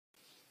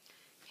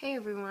Hey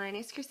everyone,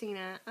 it's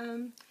Christina.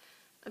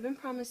 I've been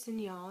promising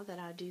y'all that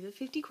I'd do the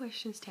 50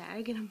 questions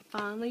tag, and I'm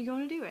finally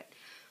going to do it.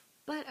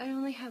 But I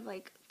only have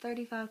like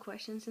 35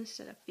 questions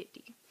instead of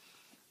 50.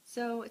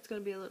 So it's going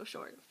to be a little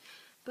short.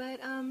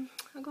 But I'll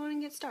go on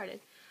and get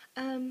started.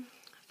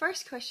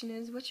 First question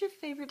is, what's your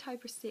favorite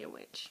type of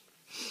sandwich?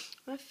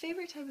 My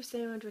favorite type of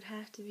sandwich would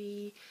have to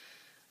be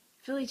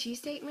Philly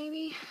cheesesteak,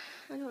 maybe?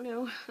 I don't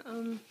know.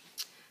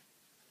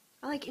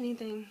 I like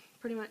anything,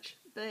 pretty much,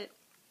 but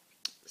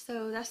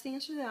so that's the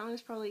answer to that one.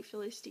 Is probably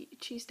Philly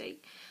cheesesteak.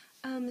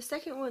 The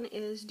second one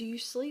is, do you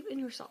sleep in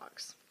your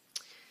socks?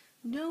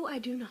 No, I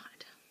do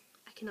not.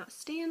 I cannot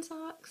stand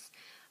socks.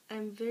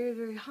 I'm very,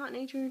 very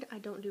hot-natured. I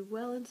don't do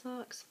well in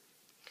socks,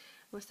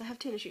 unless I have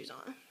tennis shoes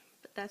on.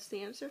 But that's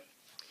the answer.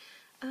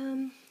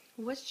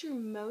 What's your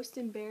most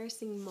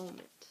embarrassing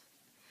moment?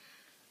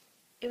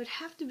 It would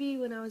have to be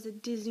when I was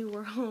at Disney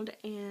World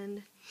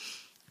and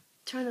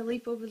trying to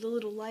leap over the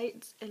little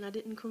lights, and I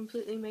didn't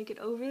completely make it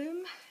over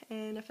them,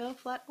 and I fell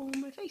flat on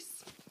my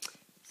face.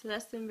 So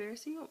that's the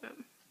embarrassing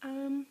moment.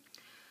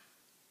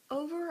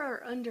 Over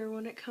or under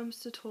when it comes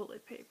to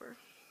toilet paper?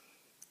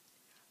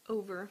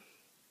 Over.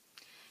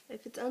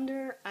 If it's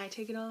under, I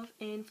take it off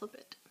and flip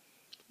it.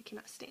 I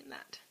cannot stand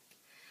that.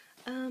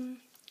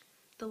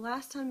 The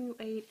last time you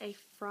ate a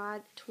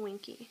fried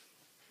Twinkie?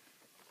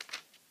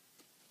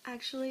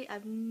 Actually,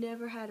 I've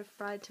never had a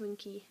fried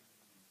Twinkie,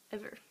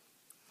 ever.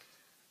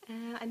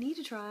 I need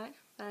to try it,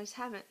 but I just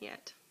haven't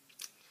yet.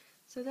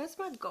 So that's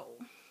my goal.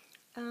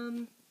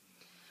 When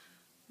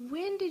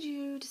did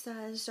you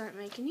decide to start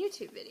making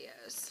YouTube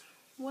videos?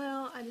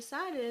 Well, I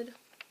decided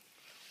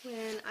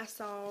when I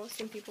saw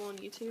some people on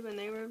YouTube and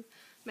they were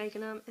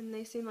making them, and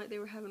they seemed like they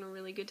were having a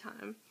really good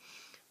time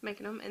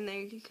making them, and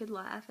they could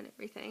laugh and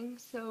everything.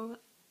 So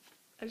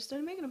I just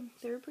started making them.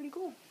 They were pretty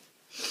cool.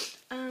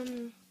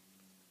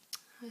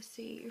 Let's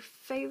see, your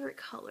favorite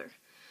color.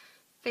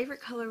 Favorite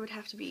color would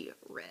have to be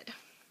red.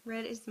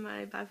 Red is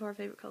my by far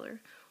favorite color.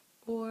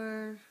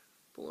 Or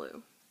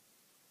blue.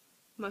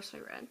 Mostly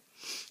red.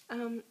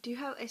 Do you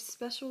have a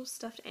special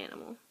stuffed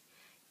animal?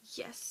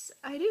 Yes,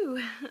 I do.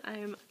 I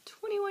am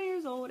 21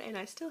 years old and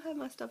I still have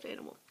my stuffed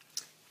animal.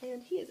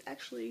 And he is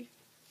actually,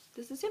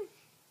 this is him.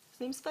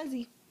 His name's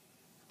Fuzzy.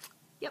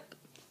 Yep.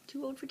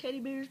 Too old for teddy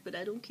bears, but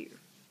I don't care.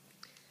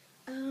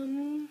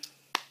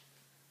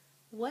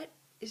 What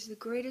is the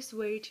greatest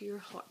way to your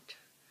heart?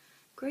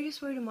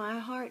 Greatest way to my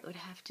heart would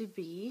have to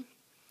be,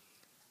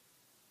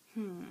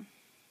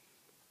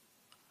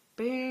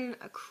 being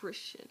a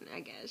Christian, I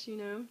guess, you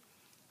know?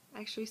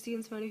 Actually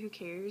seeing somebody who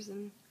cares,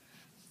 and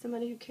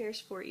somebody who cares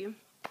for you.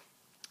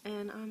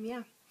 And,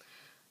 yeah.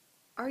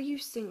 Are you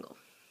single?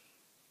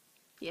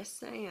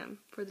 Yes, I am,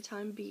 for the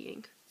time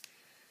being.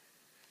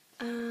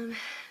 Do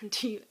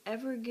you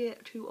ever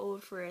get too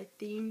old for a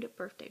themed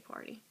birthday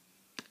party?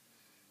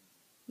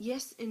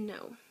 Yes and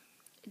no.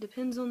 It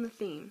depends on the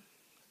theme.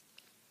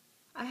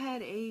 I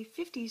had a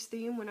 50s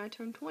theme when I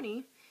turned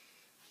 20,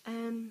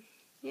 and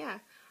yeah,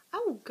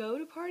 I will go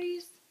to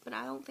parties, but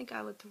I don't think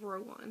I would throw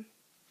one.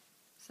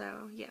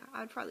 So yeah,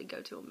 I'd probably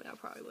go to them, but I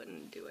probably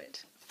wouldn't do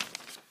it.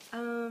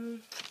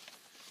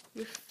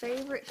 Your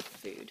favorite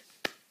food?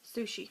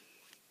 Sushi.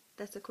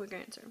 That's a quick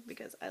answer,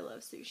 because I love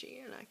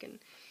sushi, and I can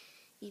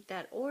eat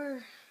that,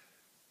 or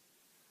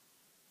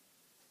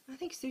I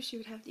think sushi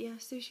would have to, yeah,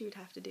 sushi would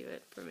have to do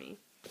it for me.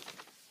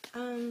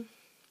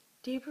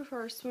 Do you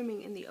prefer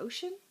swimming in the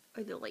ocean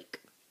or the lake?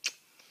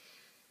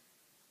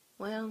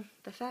 Well,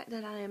 the fact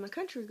that I am a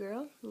country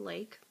girl,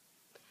 lake.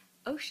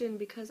 Ocean,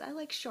 because I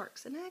like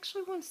sharks, and I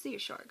actually want to see a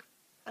shark.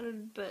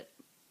 But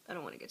I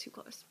don't want to get too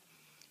close.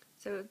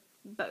 So,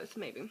 both,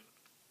 maybe.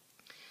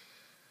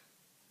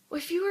 Well,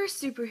 if you were a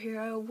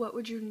superhero, what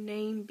would your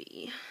name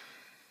be?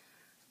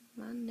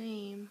 My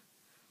name,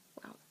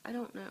 well, I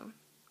don't know.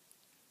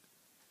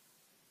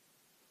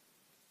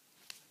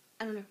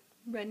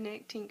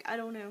 Redneck, Tink, I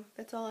don't know.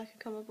 That's all I could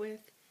come up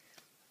with.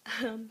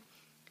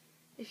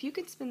 If you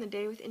could spend the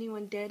day with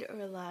anyone dead or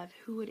alive,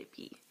 who would it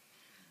be?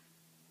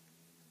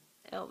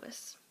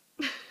 Elvis.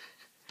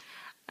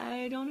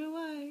 I don't know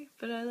why,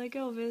 but I like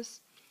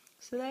Elvis.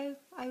 So that,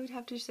 I would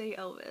have to say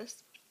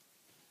Elvis.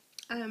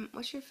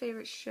 What's your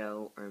favorite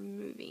show or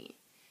movie?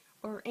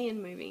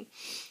 And movie?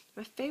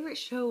 My favorite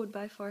show would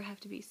by far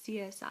have to be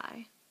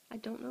CSI. I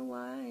don't know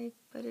why,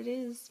 but it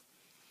is.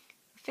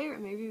 My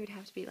favorite movie would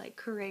have to be like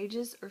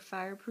Courageous or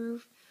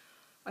Fireproof,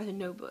 or The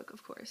Notebook,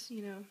 of course.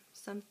 You know,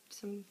 some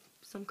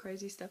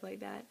crazy stuff like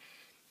that.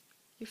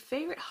 Your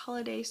favorite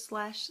holiday /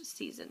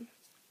 season?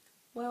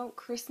 Well,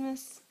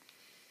 Christmas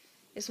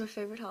is my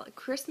favorite holiday.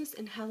 Christmas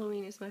and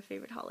Halloween is my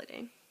favorite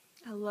holiday.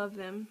 I love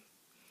them.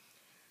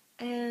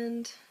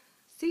 And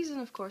season,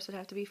 of course, would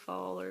have to be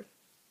fall or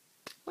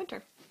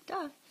winter.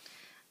 Duh.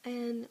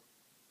 And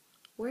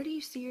where do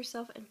you see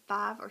yourself in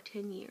 5 or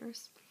 10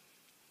 years?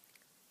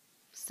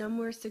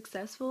 Somewhere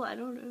successful, I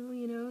don't know,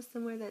 you know,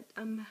 somewhere that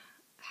I'm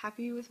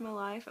happy with my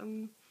life,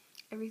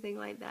 everything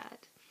like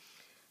that.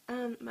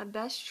 My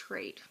best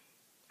trait.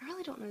 I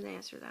really don't know the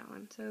answer to that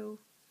one, so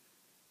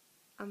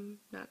I'm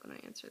not going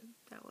to answer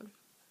that one.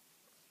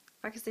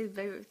 If I could say the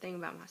favorite thing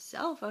about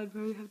myself, I would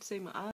probably have to say my eyes.